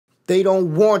They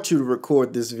don't want you to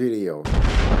record this video.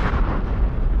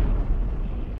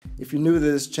 If you're new to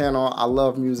this channel, I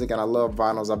love music and I love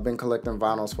vinyls. I've been collecting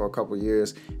vinyls for a couple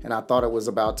years, and I thought it was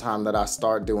about time that I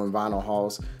start doing vinyl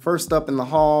hauls. First up in the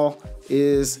haul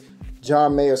is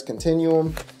John Mayer's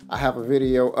Continuum. I have a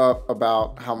video up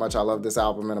about how much I love this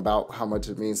album and about how much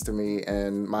it means to me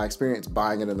and my experience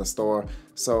buying it in the store.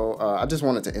 So I just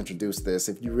wanted to introduce this.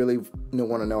 If you really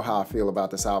want to know how I feel about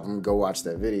this album, go watch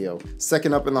that video.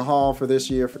 Second up in the haul for this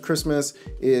year for Christmas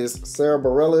is Sarah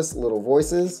Bareilles' Little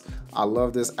Voices. I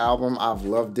love this album. I've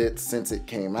loved it since it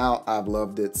came out. I've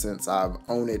loved it since I've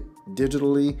owned it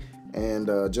digitally.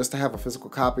 And just to have a physical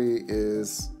copy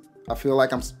is... I feel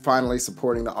like I'm finally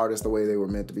supporting the artists the way they were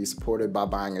meant to be supported, by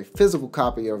buying a physical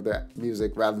copy of that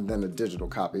music rather than a digital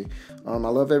copy. I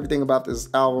love everything about this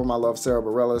album. I love Sarah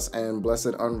Bareilles, and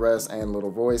Blessed Unrest and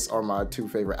Little Voice are my two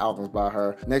favorite albums by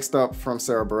her. Next up from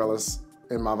Sarah Bareilles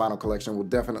in my vinyl collection will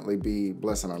definitely be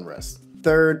Blessed Unrest.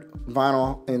 Third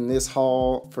vinyl in this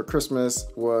haul for Christmas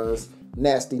was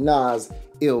Nasty Nas'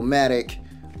 Illmatic.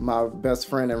 My best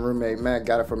friend and roommate Matt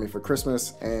got it for me for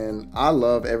Christmas, and I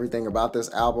love everything about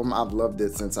this album. I've loved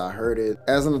it since I heard it.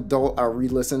 As an adult, I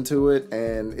re-listened to it,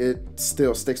 and it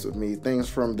still sticks with me. Things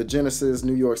from The Genesis,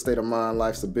 New York State of Mind,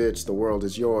 Life's a Bitch, The World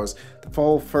Is Yours. The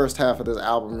whole first half of this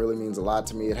album really means a lot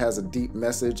to me. It has a deep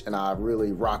message, and I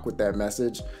really rock with that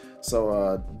message.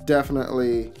 So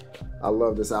definitely, I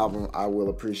love this album. I will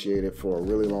appreciate it for a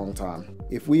really long time.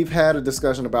 If we've had a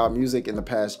discussion about music in the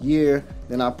past year,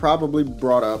 then I probably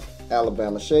brought up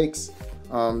Alabama Shakes.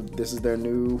 This is their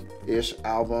new-ish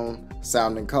album,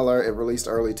 Sound and Color. It released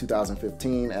early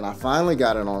 2015, and I finally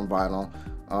got it on vinyl.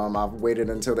 I've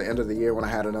waited until the end of the year when I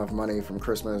had enough money from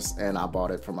Christmas, and I bought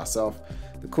it for myself.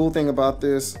 The cool thing about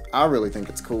this, I really think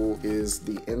it's cool, is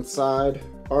the inside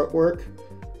artwork.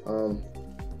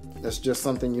 That's just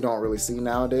something you don't really see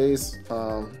nowadays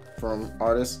from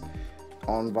artists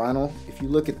on vinyl. If you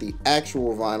look at the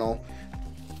actual vinyl,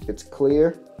 it's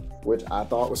clear, which I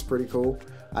thought was pretty cool.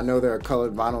 I know there are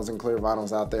colored vinyls and clear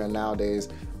vinyls out there nowadays,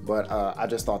 but I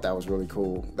just thought that was really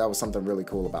cool. That was something really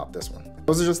cool about this one.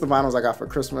 Those are just the vinyls I got for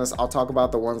Christmas. I'll talk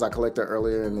about the ones I collected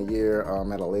earlier in the year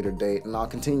at a later date, and I'll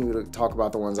continue to talk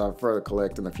about the ones I further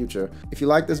collect in the future. If you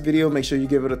like this video, make sure you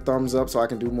give it a thumbs up so I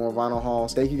can do more vinyl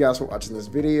hauls. Thank you guys for watching this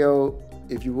video.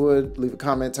 If you would, leave a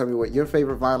comment, tell me what your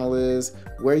favorite vinyl is,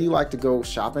 where you like to go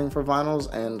shopping for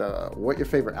vinyls, and what your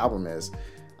favorite album is.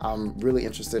 I'm really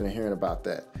interested in hearing about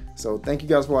that. So thank you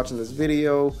guys for watching this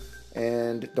video,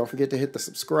 and don't forget to hit the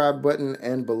subscribe button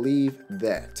and believe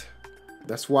that.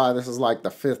 That's why this is like the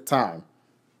 5th time.